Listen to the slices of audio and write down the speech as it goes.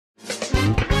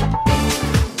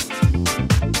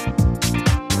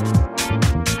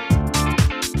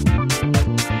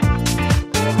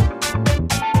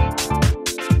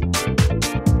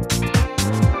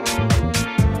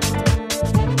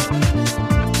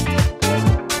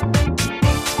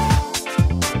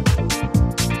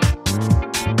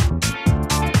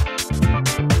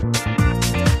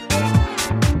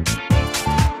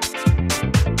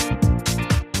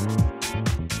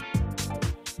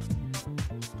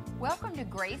Welcome to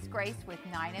Grace with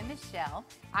Nina Michelle.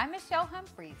 I'm Michelle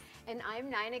Humphreys. And I'm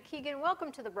Nina Keegan.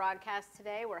 Welcome to the broadcast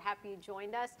today. We're happy you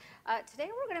joined us. Today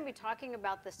we're going to be talking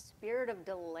about the spirit of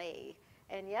delay.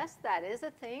 And yes, that is a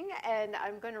thing. And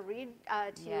I'm going to read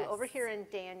to you over here in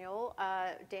Daniel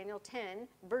 10,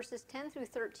 verses 10 through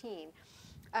 13.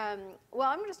 Well,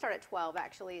 I'm going to start at 12,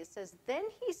 actually. It says, then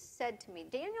he said to me,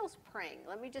 Daniel's praying.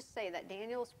 Let me just say that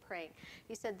Daniel's praying.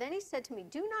 He said, then he said to me,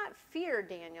 do not fear,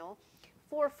 Daniel,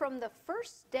 for from the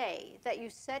first day that you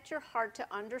set your heart to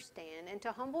understand and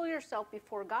to humble yourself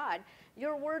before God,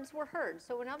 your words were heard.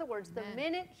 So in other words, the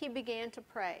minute he began to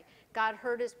pray, God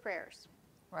heard his prayers.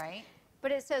 Right.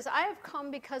 But it says, I have come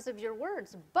because of your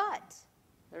words. But,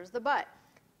 there's the but,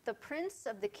 prince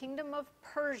of the kingdom of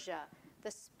Persia,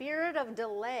 the spirit of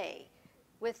delay,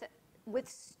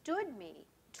 withstood me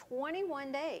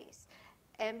 21 days.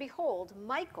 And behold,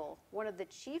 Michael, one of the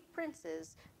chief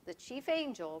princes, the chief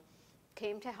angel,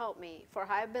 came to help me, for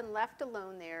I have been left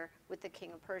alone there with the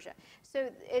king of Persia. So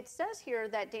it says here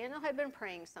that Daniel had been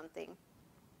praying something.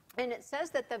 And it says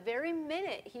that the very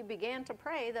minute he began to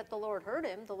pray that the Lord heard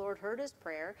him, the Lord heard his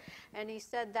prayer, and he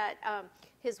said that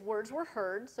his words were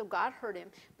heard, so God heard him.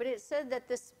 But it said that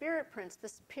the spirit prince, the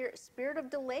spirit of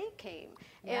delay came,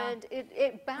 and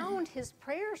it bound his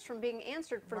prayers from being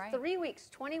answered for 3 weeks,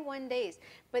 21 days.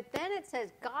 But then it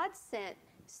says God sent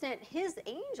his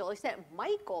angel, he sent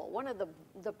Michael, one of the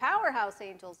powerhouse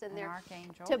angels in there,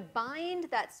 to bind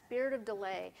that spirit of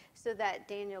delay so that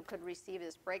Daniel could receive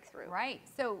his breakthrough. Right.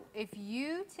 So if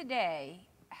you today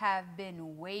have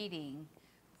been waiting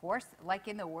for, like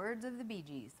in the words of the Bee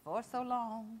Gees, for so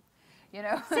long, you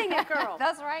know. Sing it, girl.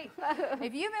 That's right.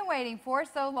 If you've been waiting for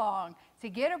so long to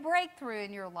get a breakthrough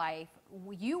in your life,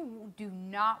 you do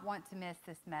not want to miss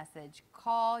this message.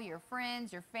 Call your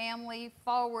friends, your family,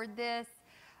 forward this.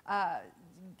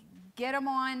 Get them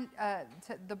on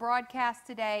to the broadcast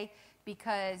today,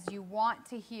 because you want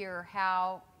to hear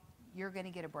how you're going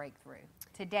to get a breakthrough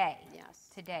today. Yes.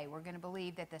 Today we're going to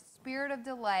believe that the spirit of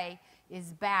delay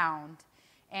is bound,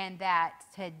 and that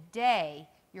today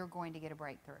you're going to get a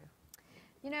breakthrough.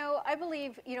 You know, I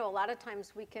believe, a lot of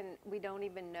times we don't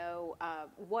even know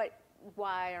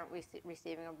why aren't we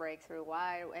receiving a breakthrough?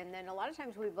 Why? And then a lot of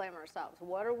times we blame ourselves.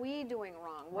 What are we doing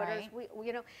wrong? What is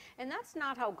and that's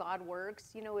not how God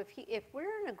works. If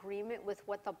we're in agreement with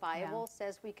what the Bible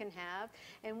says we can have,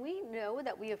 and we know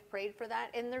that we have prayed for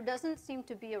that, and there doesn't seem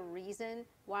to be a reason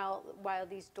while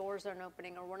these doors aren't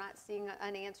opening, or we're not seeing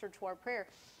an answer to our prayer.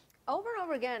 Over and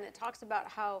over again, it talks about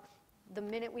how the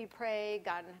minute we pray,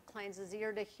 God inclines his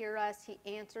ear to hear us. He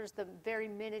answers the very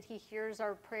minute he hears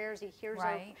our prayers. He hears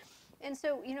our... And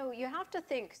so, you have to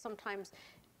think sometimes,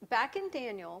 back in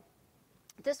Daniel,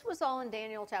 this was all in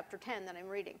Daniel chapter 10 that I'm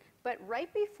reading. But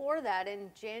right before that,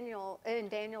 in Daniel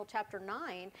chapter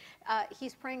 9,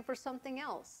 he's praying for something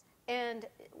else. And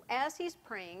as he's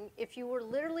praying, if you were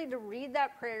literally to read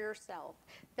that prayer yourself,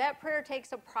 that prayer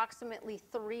takes approximately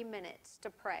 3 minutes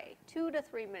to pray, 2 to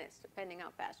 3 minutes, depending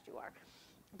how fast you are.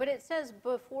 But it says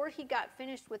before he got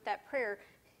finished with that prayer,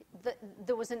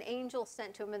 there was an angel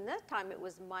sent to him, and that time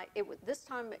one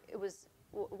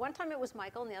time it was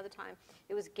Michael, and the other time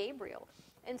it was Gabriel.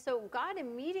 And so God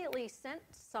immediately sent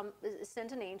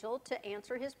an angel to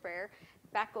answer his prayer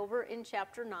back over in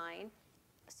chapter 9.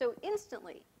 So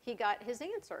instantly he got his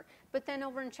answer. But then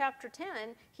over in chapter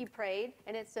 10, he prayed,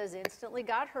 and it says instantly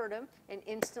God heard him, and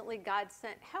instantly God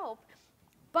sent help.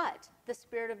 But the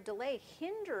spirit of delay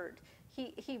hindered.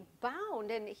 He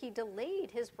bound and he delayed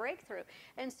his breakthrough.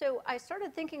 And so I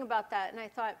started thinking about that, and I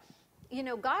thought,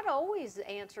 God always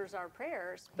answers our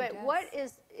prayers, but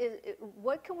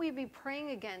what can we be praying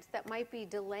against that might be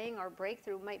delaying our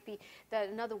breakthrough? Might be that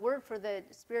another word for the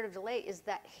spirit of delay is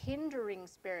that hindering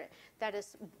spirit that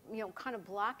is, kind of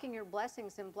blocking your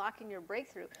blessings and blocking your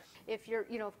breakthrough. If you're,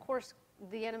 of course,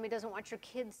 the enemy doesn't want your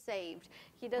kids saved.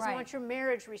 He doesn't want your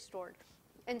marriage restored.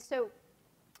 And so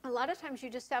a lot of times you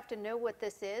just have to know what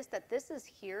this is, that this is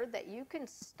here, that you can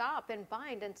stop and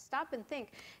bind and stop and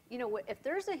think, if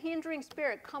there's a hindering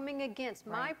spirit coming against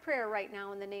my prayer right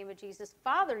now in the name of Jesus,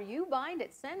 Father, you bind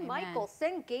it. Send Michael,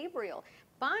 send Gabriel,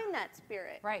 bind that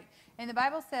spirit. Right. And the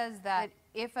Bible says that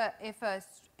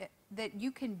that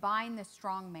you can bind the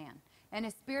strong man. And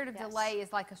a spirit of delay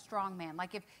is like a strong man.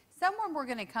 Like if someone were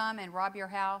going to come and rob your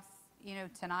house,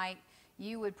 tonight,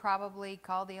 you would probably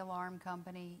call the alarm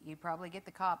company. You'd probably get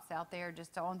the cops out there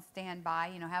just on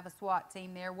standby, have a SWAT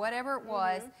team there, whatever it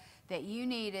was that you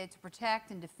needed to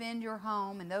protect and defend your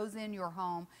home and those in your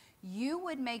home. You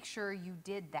would make sure you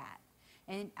did that.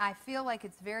 And I feel like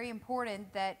it's very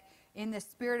important that in the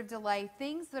spirit of delay,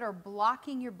 things that are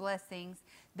blocking your blessings,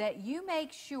 that you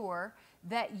make sure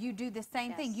that you do the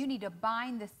same thing. Yes. You need to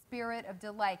bind the spirit of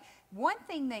delay. One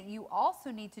thing that you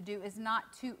also need to do is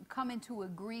not to come into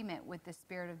agreement with the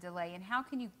spirit of delay. And how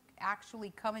can you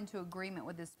actually come into agreement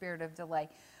with the spirit of delay?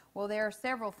 Well, there are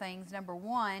several things. Number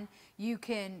one, you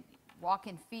can walk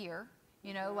in fear.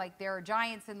 You know, like there are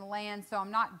giants in the land, so I'm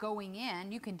not going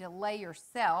in. You can delay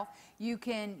yourself. You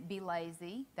can be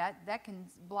lazy. That can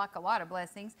block a lot of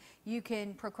blessings. You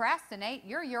can procrastinate.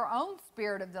 You're your own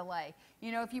spirit of delay.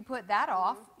 You know, if you put that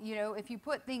off, you know, if you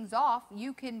put things off,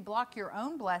 you can block your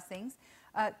own blessings.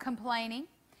 Complaining.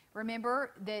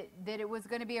 Remember that it was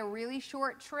going to be a really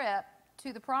short trip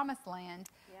to the promised land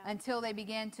until they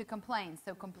began to complain.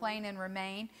 So complain and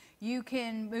remain. You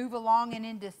can move along in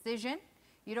indecision.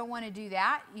 You don't want to do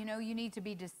that. You know, you need to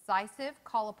be decisive,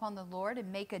 call upon the Lord,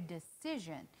 and make a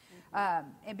decision.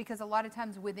 And because a lot of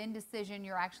times with indecision,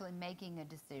 you're actually making a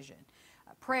decision.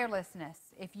 Prayerlessness.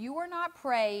 If you are not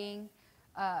praying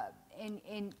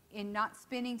and not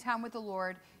spending time with the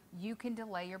Lord, you can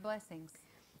delay your blessings.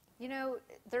 You know,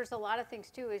 there's a lot of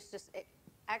things too. It's just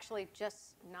actually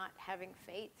just not having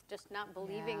faith, just not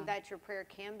believing that your prayer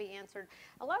can be answered.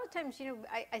 A lot of times, you know,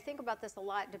 I think about this a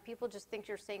lot. Do people just think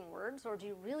you're saying words, or do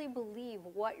you really believe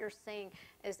what you're saying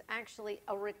is actually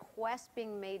a request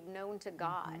being made known to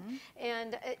God?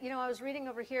 And, you know, I was reading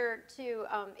over here too,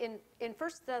 in 1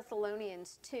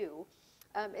 Thessalonians 2,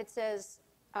 it says,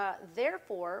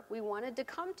 therefore, we wanted to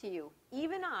come to you,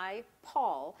 even I,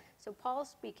 Paul. So Paul is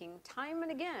speaking, time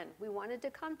and again, we wanted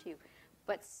to come to you,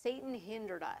 but Satan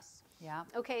hindered us. Yeah.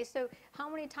 Okay, so how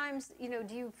many times, you know,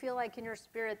 do you feel like in your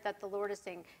spirit that the Lord is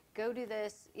saying, go do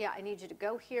this, yeah, I need you to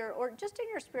go here, or just in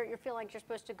your spirit you feel like you're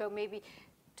supposed to go maybe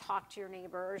talk to your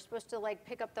neighbor, or you're supposed to like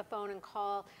pick up the phone and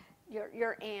call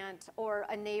your aunt or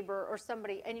a neighbor or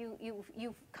somebody, and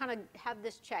you kind of have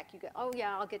this check. You go, oh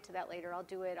yeah, I'll get to that later, I'll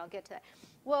do it, I'll get to that.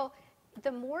 Well,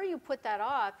 the more you put that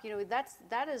off, you know,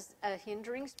 that is a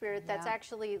hindering spirit that's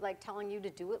actually like telling you to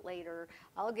do it later.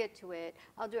 I'll get to it.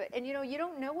 I'll do it. And, you know, you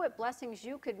don't know what blessings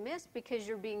you could miss because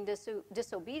you're being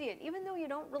disobedient, even though you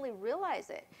don't really realize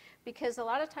it. Because a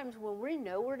lot of times when we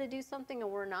know we're to do something and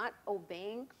we're not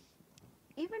obeying,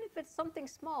 even if it's something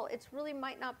small, it really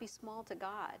might not be small to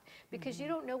God, because you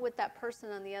don't know what that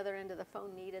person on the other end of the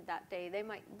phone needed that day. They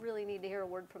might really need to hear a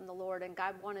word from the Lord, and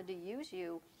God wanted to use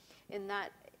you in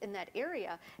that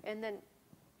area. And then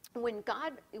when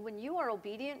you are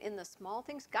obedient in the small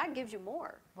things, God gives you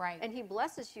more. Right. And he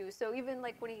blesses you. So even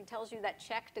like when he tells you that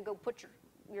check to go put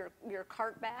your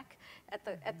cart back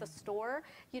at the store,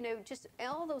 you know, just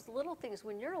all those little things,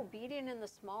 when you're obedient in the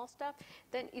small stuff,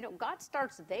 then, you know, God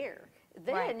starts there.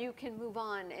 Then you can move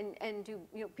on and do,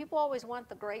 you know, people always want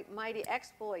the great mighty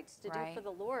exploits to do for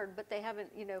the Lord, but they haven't,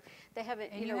 you know,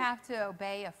 and you have to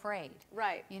obey afraid.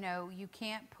 Right. You know, you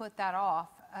can't put that off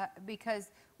because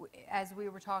as we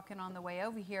were talking on the way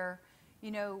over here,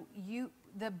 you know,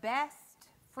 the best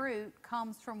fruit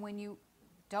comes from when you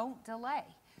don't delay.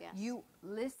 Yes. You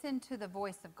listen to the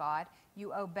voice of God,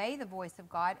 you obey the voice of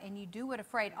God, and you do it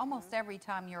afraid. Almost every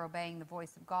time you're obeying the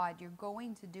voice of God, you're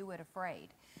going to do it afraid.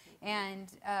 And,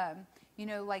 you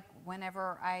know, like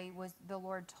whenever the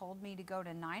Lord told me to go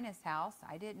to Nina's house,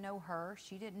 I didn't know her,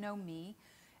 she didn't know me.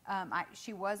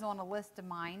 She was on a list of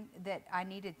mine that I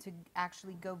needed to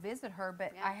actually go visit her,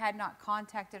 but I had not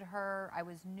contacted her. I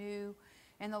was new,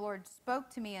 and the Lord spoke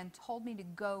to me and told me to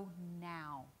go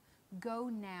now. Go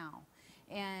now.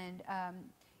 And,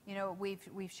 you know,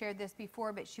 we've shared this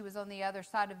before, but she was on the other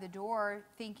side of the door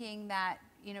thinking that,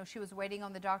 you know, she was waiting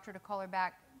on the doctor to call her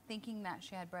back, thinking that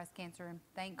she had breast cancer, and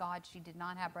thank God she did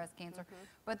not have breast cancer.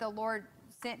 But the Lord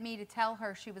sent me to tell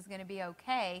her she was going to be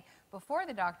okay before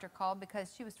the doctor called,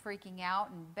 because she was freaking out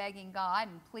and begging God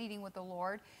and pleading with the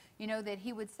Lord, you know, that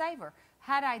he would save her.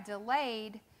 Had I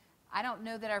delayed, I don't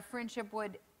know that our friendship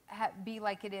would be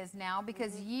like it is now,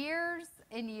 because years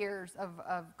and years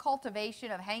of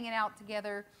cultivation, of hanging out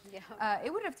together,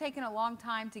 it would have taken a long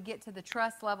time to get to the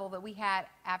trust level that we had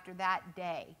after that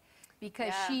day,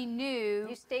 because she knew.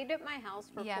 You stayed at my house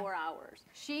for 4 hours.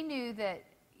 She knew that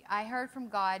I heard from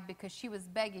God because she was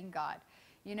begging God,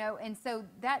 you know, and so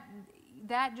that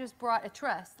just brought a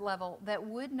trust level that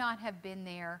would not have been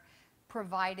there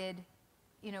provided,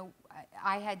 you know,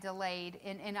 I had delayed,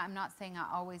 and I'm not saying I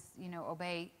always, you know,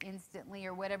 obey instantly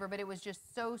or whatever, but it was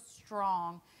just so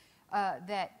strong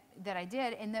that I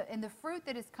did, and the fruit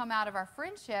that has come out of our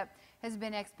friendship has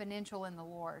been exponential in the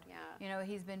Lord. Yeah. You know,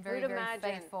 he's been very, Who'd very imagine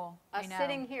faithful. us you know.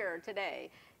 sitting here today?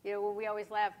 You know, we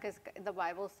always laugh because the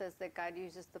Bible says that God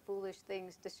uses the foolish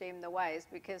things to shame the wise.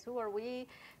 Because who are we?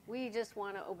 We just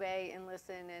want to obey and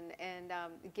listen and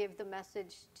give the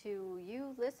message to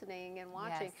you listening and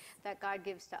watching Yes. that God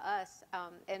gives to us,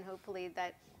 and hopefully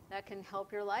that can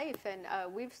help your life. And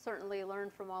we've certainly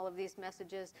learned from all of these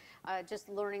messages, just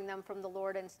learning them from the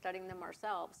Lord and studying them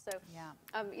ourselves. So, Yeah.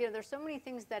 you know, there's so many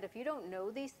things that if you don't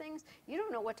know these things, you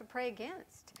don't know what to pray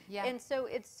against. Yeah. And so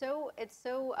it's so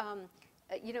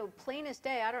you know, plain as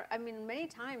day. I mean, many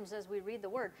times as we read the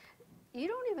Word, you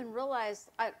don't even realize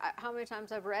how many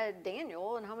times I've read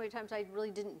Daniel and how many times I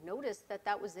really didn't notice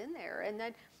that was in there. And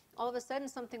then all of a sudden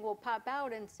something will pop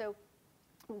out. And so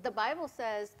the Bible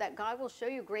says that God will show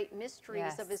you great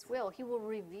mysteries of his will. He will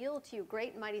reveal to you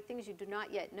great and mighty things you do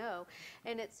not yet know.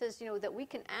 And it says, you know, that we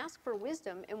can ask for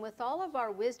wisdom, and with all of our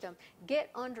wisdom, get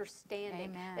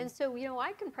understanding. Amen. And so, you know,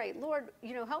 I can pray, Lord,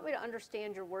 you know, help me to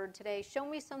understand your word today. Show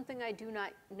me something I do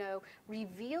not know.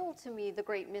 Reveal to me the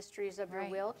great mysteries of your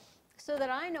will, so that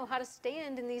I know how to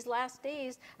stand in these last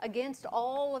days against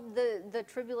all of the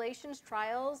tribulations,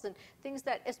 trials, and things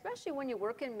that, especially when you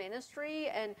work in ministry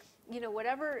and, you know,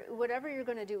 whatever you're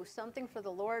going to do, something for the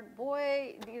Lord,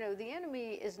 boy, you know, the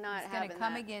enemy is not having that. He's going to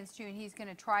come against you, and he's going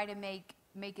to try to make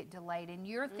it delayed. And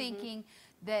you're thinking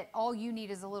that all you need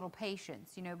is a little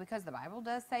patience, you know, because the Bible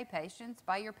does say patience,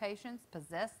 by your patience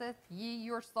possesseth ye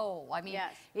your soul. I mean,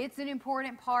 it's an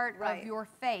important part of your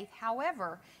faith.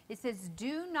 However, it says,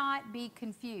 do not be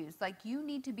confused. Like, you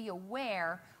need to be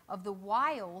aware of the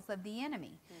wiles of the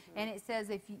enemy. And it says,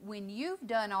 when you've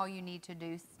done all you need to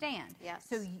do, stand.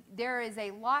 So there is a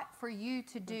lot for you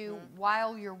to do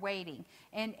while you're waiting.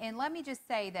 And let me just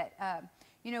say that,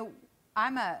 you know,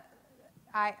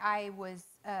 I was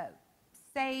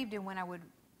saved, and when I would,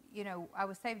 you know, I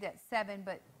was saved at 7,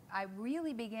 but I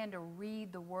really began to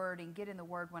read the Word and get in the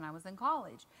Word when I was in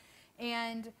college.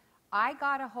 And I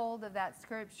got a hold of that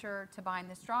scripture to bind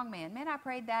the strong man. Man, I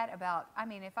prayed that about, I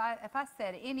mean, if I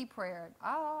said any prayer,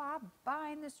 I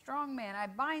bind the strong man, I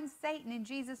bind Satan in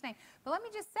Jesus' name. But let me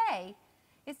just say,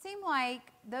 it seemed like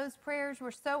those prayers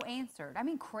were so answered. I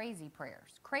mean, crazy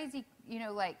prayers. Crazy, you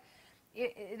know, like,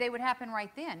 they would happen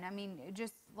right then. I mean,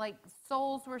 just like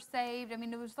souls were saved. I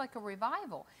mean, it was like a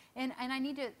revival. And I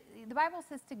need to, the Bible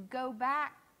says to go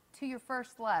back to your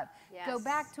first love. Go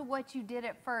back to what you did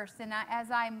at first. And as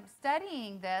I'm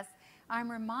studying this, I'm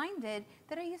reminded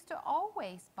that I used to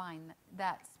always bind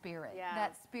that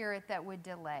spirit that would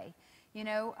delay. You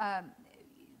know,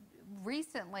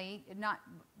 recently, not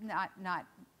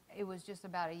it was just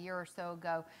about a year or so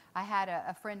ago, I had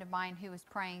a friend of mine who was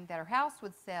praying that her house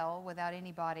would sell without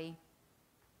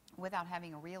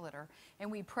having a realtor. And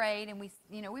we prayed, and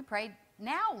we prayed,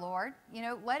 now, Lord, you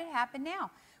know, let it happen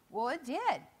now. Well, it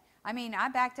did. I mean, I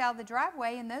backed out of the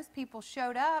driveway, and those people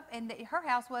showed up, and her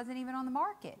house wasn't even on the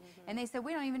market. And they said,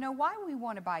 we don't even know why we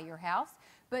want to buy your house,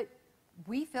 but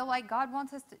we feel like God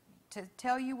wants us to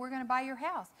tell you we're going to buy your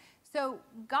house. So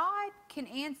God can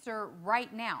answer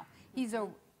right now. He's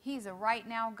a right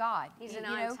now God. He's an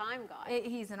on-time God.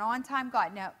 He's an on-time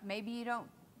God. Now, maybe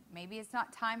it's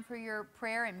not time for your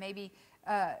prayer, and maybe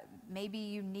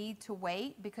you need to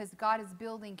wait, because God is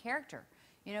building character.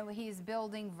 You know, He's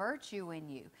building virtue in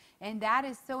you. And that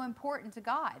is so important to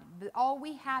God. But all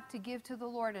we have to give to the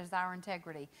Lord is our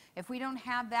integrity. If we don't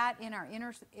have that in our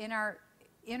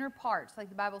inner parts, like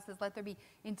the Bible says, let there be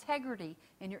integrity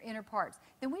in your inner parts,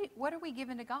 then what are we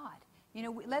giving to God? You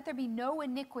know, let there be no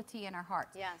iniquity in our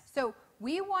hearts. So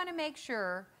we want to make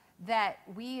sure that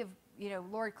we have, you know,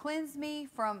 Lord, cleanse me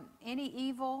from any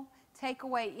evil, take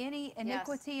away any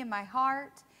iniquity in my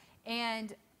heart,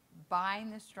 and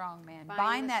bind the strong man.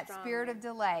 Bind that spirit of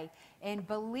delay, and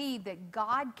believe that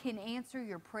God can answer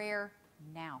your prayer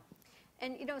now.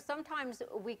 And, you know, sometimes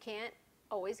we can't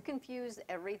always confuse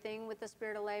everything with the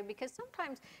spirit of delay, because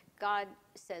sometimes God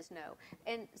says no,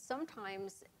 and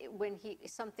sometimes when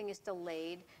something is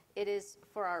delayed, it is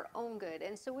for our own good.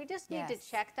 And so we just need to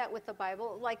check that with the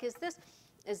Bible. Like, is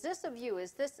this of you?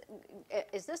 Is this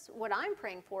what I'm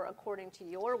praying for according to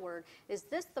your word? Is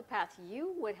this the path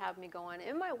you would have me go on?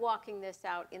 Am I walking this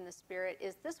out in the Spirit?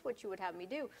 Is this what you would have me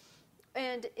do?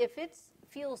 And if it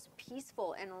feels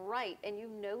peaceful and right, and you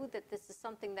know that this is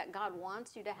something that God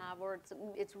wants you to have, or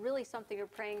it's really something you're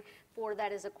praying for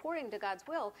that is according to God's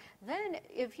will, then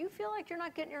if you feel like you're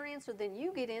not getting your answer, then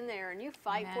you get in there and you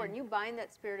fight for it, and you bind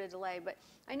that spirit of delay. But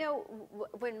I know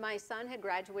when my son had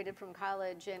graduated from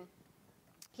college, and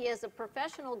he has a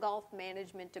professional golf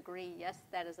management degree. Yes,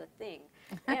 that is a thing.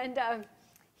 And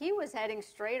he was heading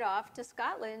straight off to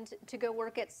Scotland to go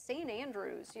work at St.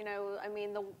 Andrews, I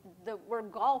mean, where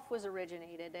golf was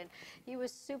originated, and he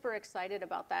was super excited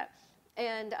about that.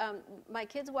 And my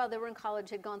kids, while they were in college,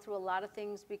 had gone through a lot of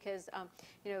things because,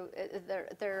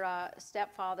 their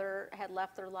stepfather had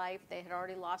left their life. They had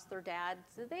already lost their dad.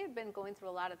 So they had been going through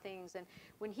a lot of things. And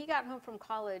when he got home from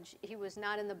college, he was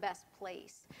not in the best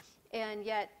place. And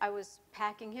yet I was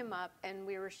packing him up, and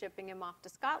we were shipping him off to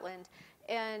Scotland.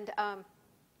 And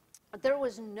there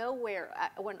was nowhere,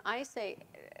 when I say,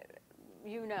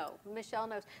 Michelle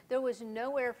knows, there was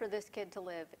nowhere for this kid to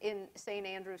live in St.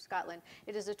 Andrews, Scotland.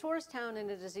 It is a tourist town, and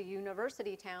it is a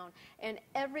university town, and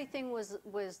everything was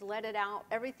letted out,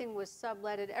 everything was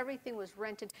subletted, everything was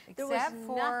rented. There was Except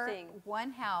for nothing.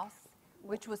 one house,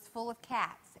 which was full of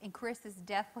cats, and Chris is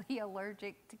deathly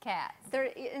allergic to cats.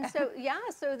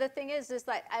 So the thing is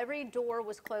like every door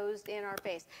was closed in our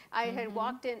face. I had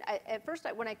walked in, at first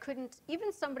when I couldn't,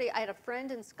 I had a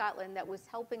friend in Scotland that was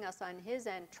helping us on his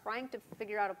end, trying to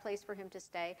figure out a place for him to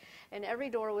stay, and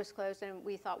every door was closed, and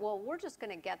we thought, well, we're just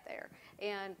going to get there,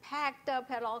 and packed up,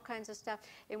 had all kinds of stuff,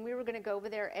 and we were going to go over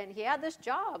there, and he had this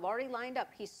job already lined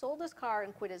up. He sold his car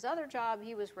and quit his other job.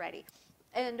 He was ready.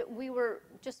 And we were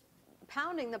just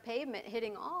pounding the pavement,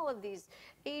 hitting all of these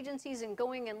agencies and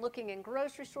going and looking in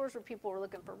grocery stores where people were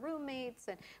looking for roommates,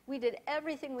 and we did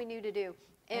everything we knew to do.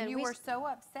 And you were so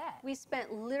upset. We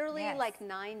spent literally like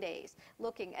 9 days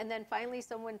looking, and then finally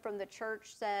someone from the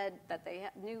church said that they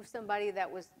knew somebody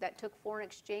that took foreign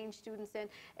exchange students in,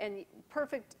 and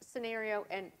perfect scenario,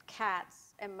 and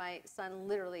cats, and my son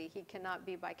literally, he cannot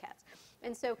be by cats.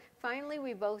 And so finally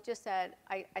we both just said,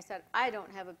 I said, I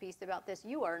don't have a peace about this.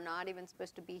 You are not even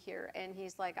supposed to be here. And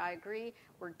he's like, I agree,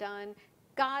 we're done.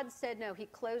 God said no. He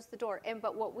closed the door.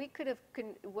 But what we could have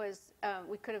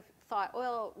we could have thought,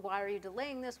 well, why are you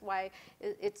delaying this? Why?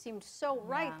 It seemed so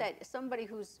right that somebody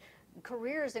whose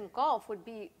career is in golf would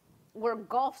be where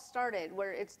golf started,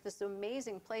 where it's this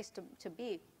amazing place to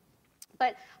be.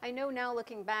 But I know now,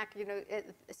 looking back,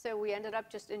 so we ended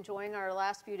up just enjoying our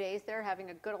last few days there,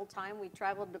 having a good old time. We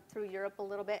traveled through Europe a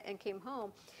little bit and came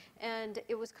home. And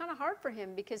it was kind of hard for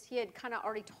him because he had kind of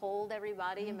already told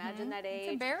everybody, imagine that age.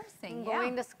 It's embarrassing,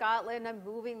 Going to Scotland, I'm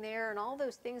moving there, and all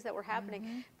those things that were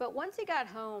happening. But once he got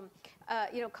home,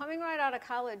 coming right out of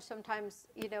college, sometimes,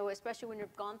 especially when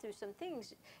you've gone through some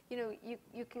things,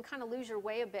 you can kind of lose your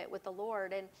way a bit with the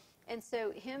Lord. And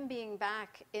so him being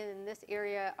back in this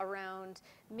area around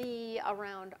me,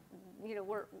 around,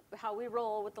 how we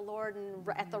roll with the Lord, and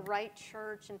at the right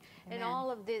church, and all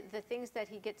of the things that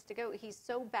he gets to go, he's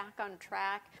so back on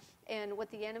track. And what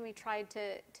the enemy tried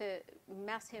to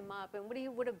mess him up, and what he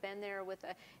would have been there with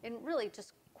and really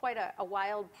just quite a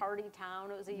wild party town.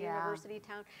 It was a university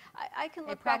town. I can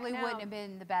look back now. It probably wouldn't have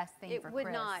been the best thing for Chris.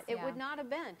 It would not have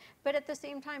been. But at the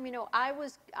same time, I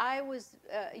was I was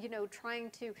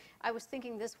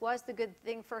thinking this was the good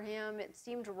thing for him. It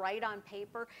seemed right on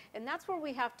paper. And that's where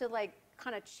we have to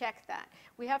kind of check that.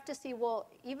 We have to see, well,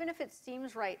 even if it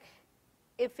seems right,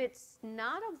 if it's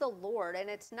not of the Lord and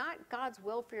it's not God's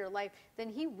will for your life, then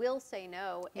he will say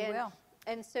no. He will.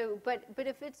 And so, but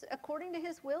if it's according to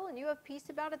his will and you have peace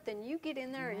about it, then you get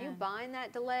in there and you bind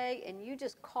that delay, and you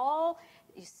just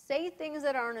you say things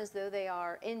that aren't as though they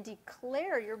are, and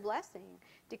declare your blessing.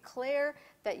 Declare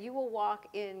that you will walk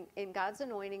in God's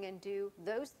anointing and do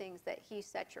those things that he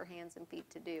set your hands and feet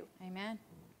to do. Amen.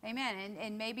 Amen.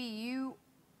 And maybe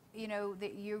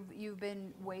that you've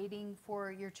been waiting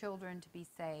for your children to be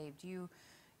saved.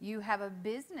 You have a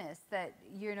business that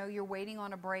you're waiting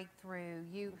on a breakthrough.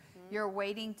 You're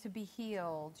waiting to be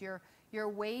healed. You're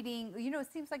waiting. It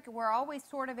seems like we're always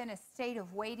sort of in a state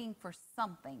of waiting for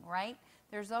something, right?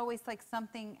 There's always like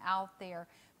something out there.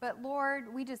 But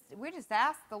Lord, we just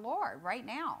ask the Lord right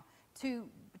now to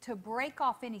break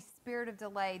off any spirit of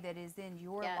delay that is in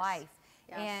your life,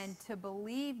 and to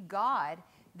believe God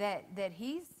that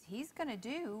He's going to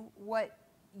do what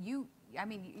you're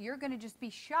going to just be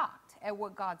shocked at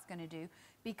what God's going to do,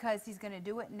 because He's going to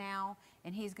do it now,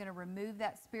 and He's going to remove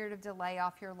that spirit of delay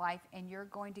off your life, and you're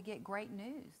going to get great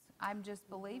news. I'm just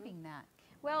believing that.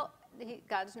 Well,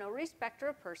 God's no respecter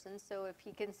of persons, so if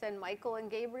he can send Michael and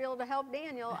Gabriel to help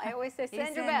Daniel, I always say,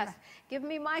 send your best. Give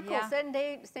me Michael, send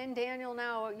Daniel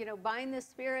now, bind this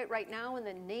spirit right now in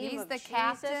the name of Jesus. He's the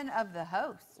captain of the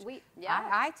host.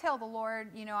 I tell the Lord,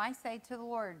 I say to the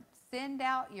Lord, send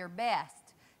out your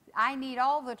best. I need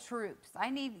all the troops.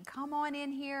 Come on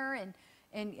in here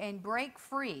and break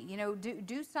free.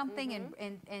 Do something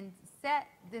and set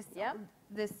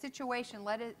this situation.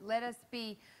 Let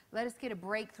us get a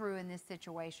breakthrough in this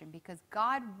situation, because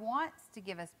God wants to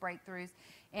give us breakthroughs,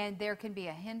 and there can be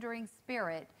a hindering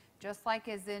spirit just like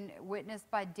as in witnessed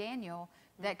by Daniel,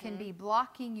 that can be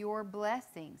blocking your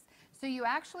blessings. So you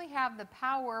actually have the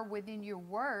power within your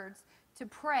words to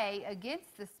pray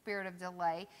against the spirit of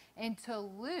delay and to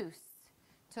loose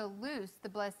the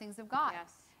blessings of God.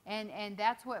 Yes. And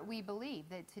that's what we believe,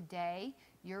 that today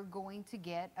you're going to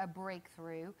get a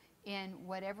breakthrough in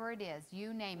whatever it is,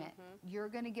 you name it. You're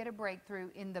going to get a breakthrough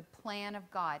in the plan of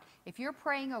God. If you're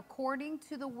praying according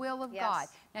to the will of God.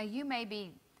 Now, you may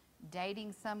be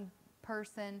dating some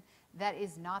person that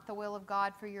is not the will of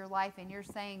God for your life, and you're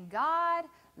saying, God,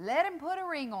 let him put a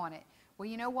ring on it. Well,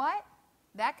 you know what?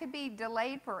 That could be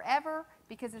delayed forever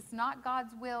because it's not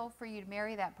God's will for you to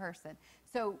marry that person.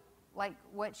 So, like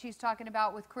what she's talking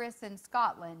about with Chris in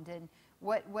Scotland and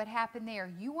what happened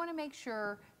there, you want to make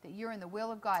sure that you're in the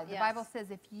will of God. The Bible says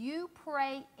if you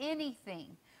pray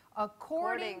anything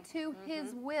according to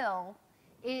his will,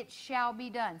 it shall be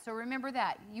done. So remember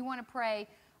that. You want to pray,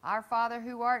 Our Father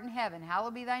who art in heaven,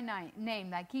 hallowed be thy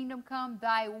name, thy kingdom come,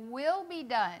 thy will be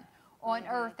done on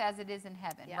earth as it is in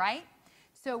heaven, right?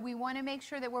 So we want to make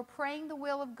sure that we're praying the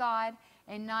will of God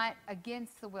and not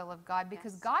against the will of God,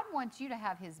 because God wants you to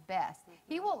have his best.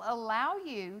 He will allow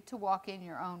you to walk in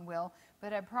your own will,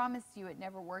 but I promise you it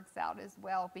never works out as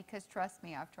well, because trust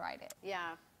me, I've tried it.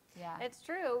 Yeah. Yeah. It's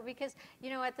true, because,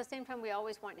 at the same time, we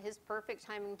always want his perfect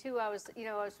timing too. I was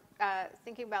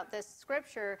thinking about this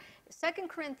scripture, 2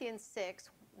 Corinthians 6,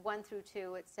 1 through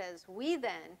 2, it says, we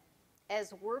then,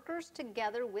 as workers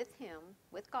together with him,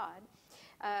 with God,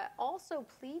 also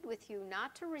plead with you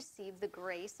not to receive the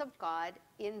grace of God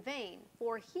in vain.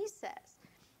 For he says,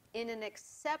 in an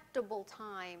acceptable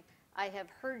time I have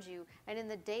heard you, and in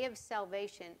the day of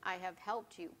salvation I have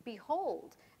helped you.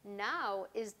 Behold, now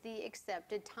is the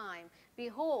accepted time.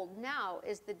 Behold, now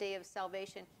is the day of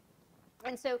salvation.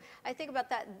 And so I think about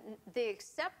that. The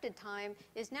accepted time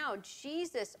is now.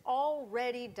 Jesus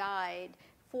already died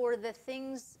for the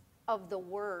things of the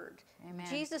word. Amen.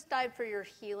 Jesus died for your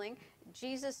healing.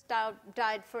 Jesus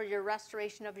died for your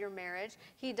restoration of your marriage.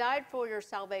 He died for your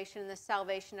salvation and the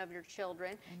salvation of your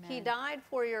children. Amen. He died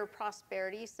for your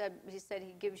prosperity. He said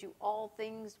he gives you all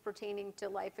things pertaining to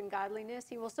life and godliness.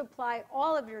 He will supply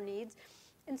all of your needs.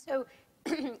 And so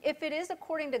if it is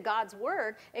according to God's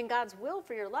word and God's will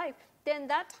for your life, then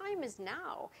that time is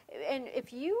now. And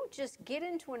if you just get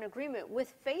into an agreement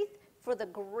with faith for the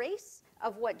grace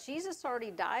of what Jesus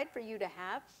already died for you to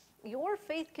have, your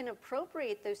faith can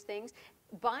appropriate those things,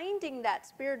 binding that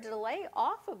spirit of delay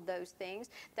off of those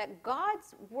things that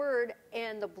God's word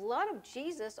and the blood of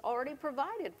Jesus already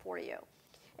provided for you.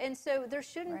 And so there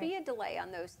shouldn't be a delay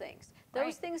on those things.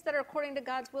 Those things that are according to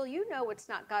God's will, it's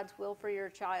not God's will for your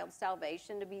child's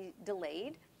salvation to be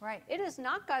delayed. Right. It is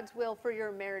not God's will for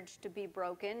your marriage to be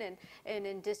broken and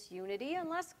in disunity,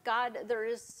 unless there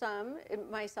is some,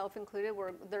 myself included,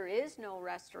 where there is no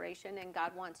restoration and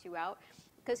God wants you out,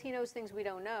 because he knows things we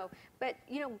don't know. But,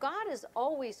 God is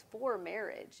always for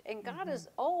marriage, and God is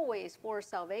always for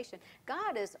salvation.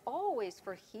 God is always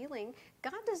for healing.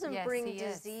 God doesn't bring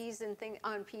disease and things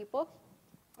on people.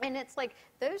 And it's like,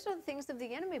 those are the things of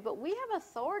the enemy, but we have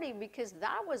authority because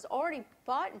that was already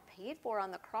bought and paid for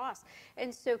on the cross.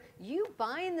 And so you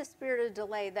bind the spirit of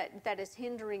delay that is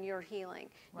hindering your healing.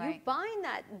 Right. You bind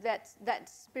that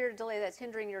spirit of delay that's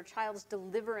hindering your child's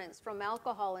deliverance from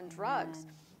alcohol and drugs.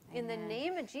 Amen. In the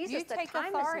name of Jesus, the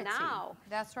time is now.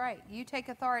 That's right. You take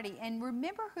authority. And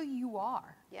remember who you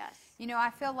are. Yes. I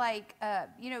feel like,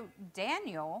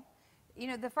 Daniel,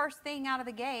 the first thing out of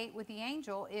the gate with the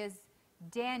angel is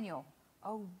Daniel.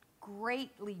 Oh,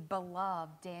 greatly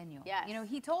beloved Daniel. Yes.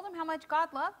 He told him how much God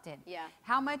loved him. Yeah.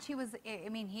 How much he was,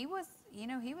 he was,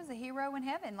 he was a hero in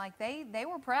heaven. Like they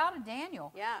were proud of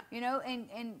Daniel. Yeah.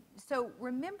 And so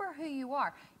remember who you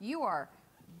are. You are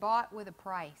bought with a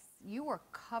price. You are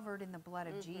covered in the blood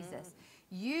of Jesus.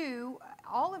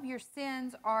 All of your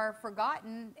sins are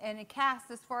forgotten and cast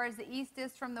as far as the east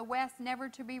is from the west, never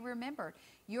to be remembered.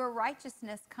 Your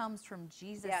righteousness comes from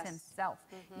Jesus himself.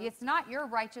 It's not your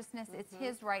righteousness, it's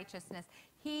his righteousness.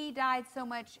 He died so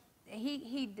much.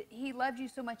 He loved you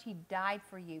so much, he died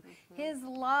for you. His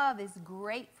love is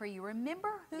great for you.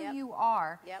 Remember who you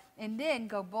are, and then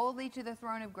go boldly to the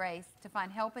throne of grace to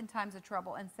find help in times of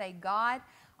trouble and say, God,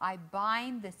 I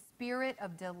bind the spirit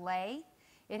of delay.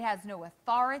 It has no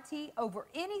authority over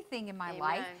anything in my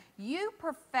life. You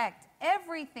perfect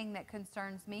everything that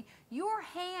concerns me. Your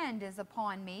hand is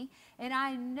upon me, and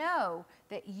I know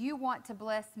that you want to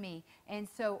bless me. And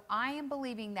so I am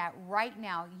believing that right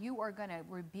now you are going to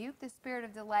rebuke the spirit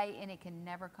of delay, and it can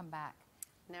never come back.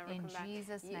 In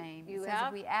Jesus' name. It says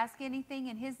if we ask anything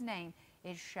in his name,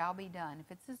 it shall be done. If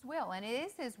it's his will, and it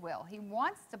is his will. He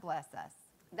wants to bless us.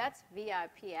 that's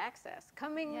VIP access.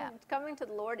 Coming to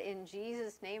the Lord in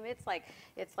Jesus' name. It's like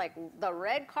the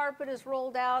red carpet is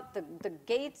rolled out, the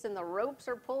gates and the ropes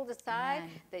are pulled aside, Amen.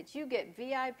 that you get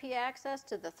VIP access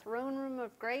to the throne room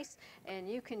of grace, and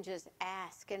you can just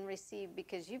ask and receive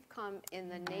because you've come in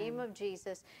the name of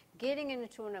Jesus, getting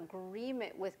into an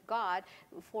agreement with God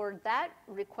for that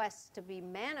request to be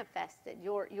manifested.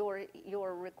 Your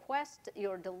request,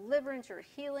 your deliverance, your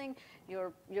healing,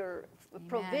 your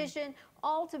provision,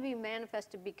 all to be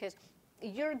manifested because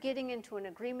you're getting into an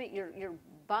agreement. You're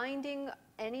binding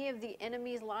any of the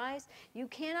enemy's lies. You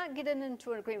cannot get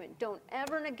into an agreement. Don't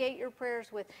ever negate your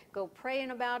prayers with go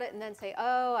praying about it and then say,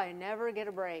 "Oh, I never get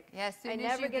a break." Yes, I as soon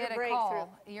never as you get a breakthrough.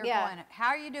 call, you're going, how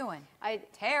are you doing?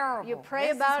 Terrible. You pray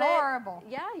this about is it. horrible.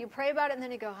 Yeah, you pray about it and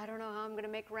then you go, I don't know how I'm going to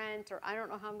make rent, or I don't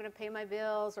know how I'm going to pay my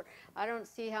bills, or I don't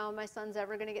see how my son's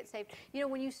ever going to get saved. You know,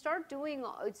 when you start doing,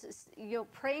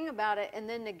 praying about it and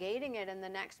then negating it in the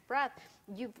next breath,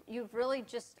 you've really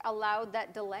just allowed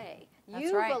that delay.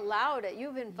 You've allowed it.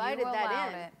 You've invited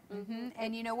that in. Mm-hmm.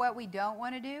 And you know what we don't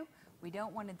want to do? We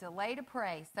don't want to delay to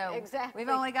pray. So exactly.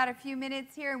 We've only got a few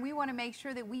minutes here, and we want to make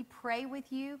sure that we pray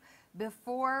with you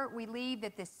before we leave,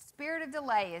 that this spirit of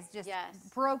delay is just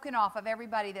broken off of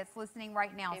everybody that's listening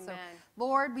right now. Amen. So,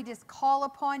 Lord, we just call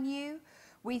upon you.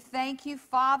 We thank you,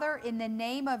 Father, in the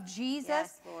name of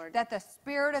Jesus, that the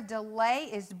spirit of delay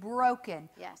is broken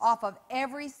off of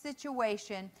every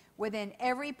situation within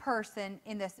every person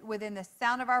within the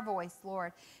sound of our voice,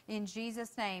 Lord. In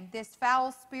Jesus' name, this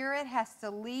foul spirit has to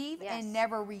leave and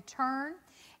never return.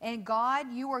 And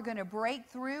God, you are going to break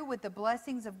through with the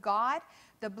blessings of God,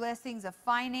 the blessings of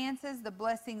finances, the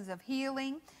blessings of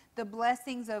healing, the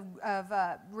blessings of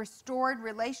restored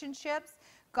relationships.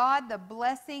 God, the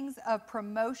blessings of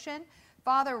promotion.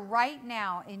 Father, right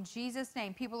now, in Jesus'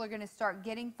 name, people are going to start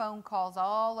getting phone calls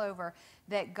all over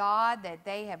that God, that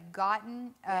they have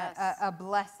gotten a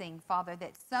blessing, Father,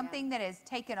 that something that has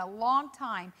taken a long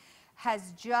time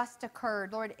has just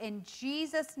occurred. Lord, in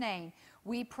Jesus' name,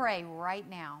 we pray right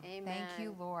now. Amen. Thank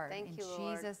you, Lord. Thank you, Lord.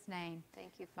 In Jesus' Lord. name.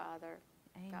 Thank you, Father.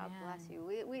 Amen. God bless you.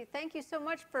 We thank you so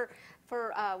much for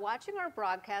watching our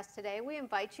broadcast today. We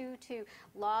invite you to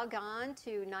log on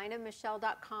to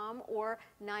ninamichelle.com or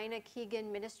Nina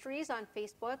Keegan Ministries on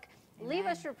Facebook. Amen. Leave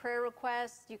us your prayer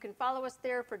requests. You can follow us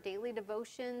there for daily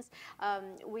devotions.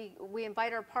 We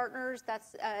invite our partners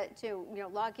to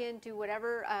log in, do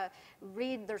whatever,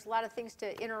 read. There's a lot of things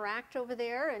to interact over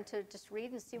there and to just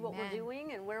read and see what we're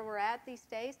doing and where we're at these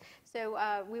days. So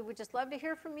we would just love to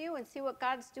hear from you and see what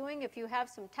God's doing. If you have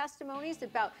some testimonies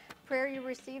about prayer you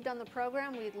received on the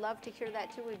program, we'd love to hear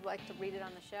that too. We'd like to read it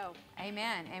on the show.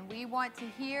 Amen. And we want to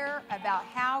hear about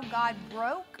how God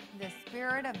broke the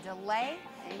spirit of delay.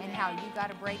 Amen. And how you got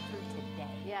a breakthrough today.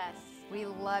 Yes. We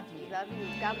love you. We love you.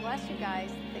 God bless you guys.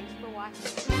 Thanks for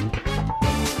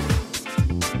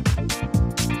watching.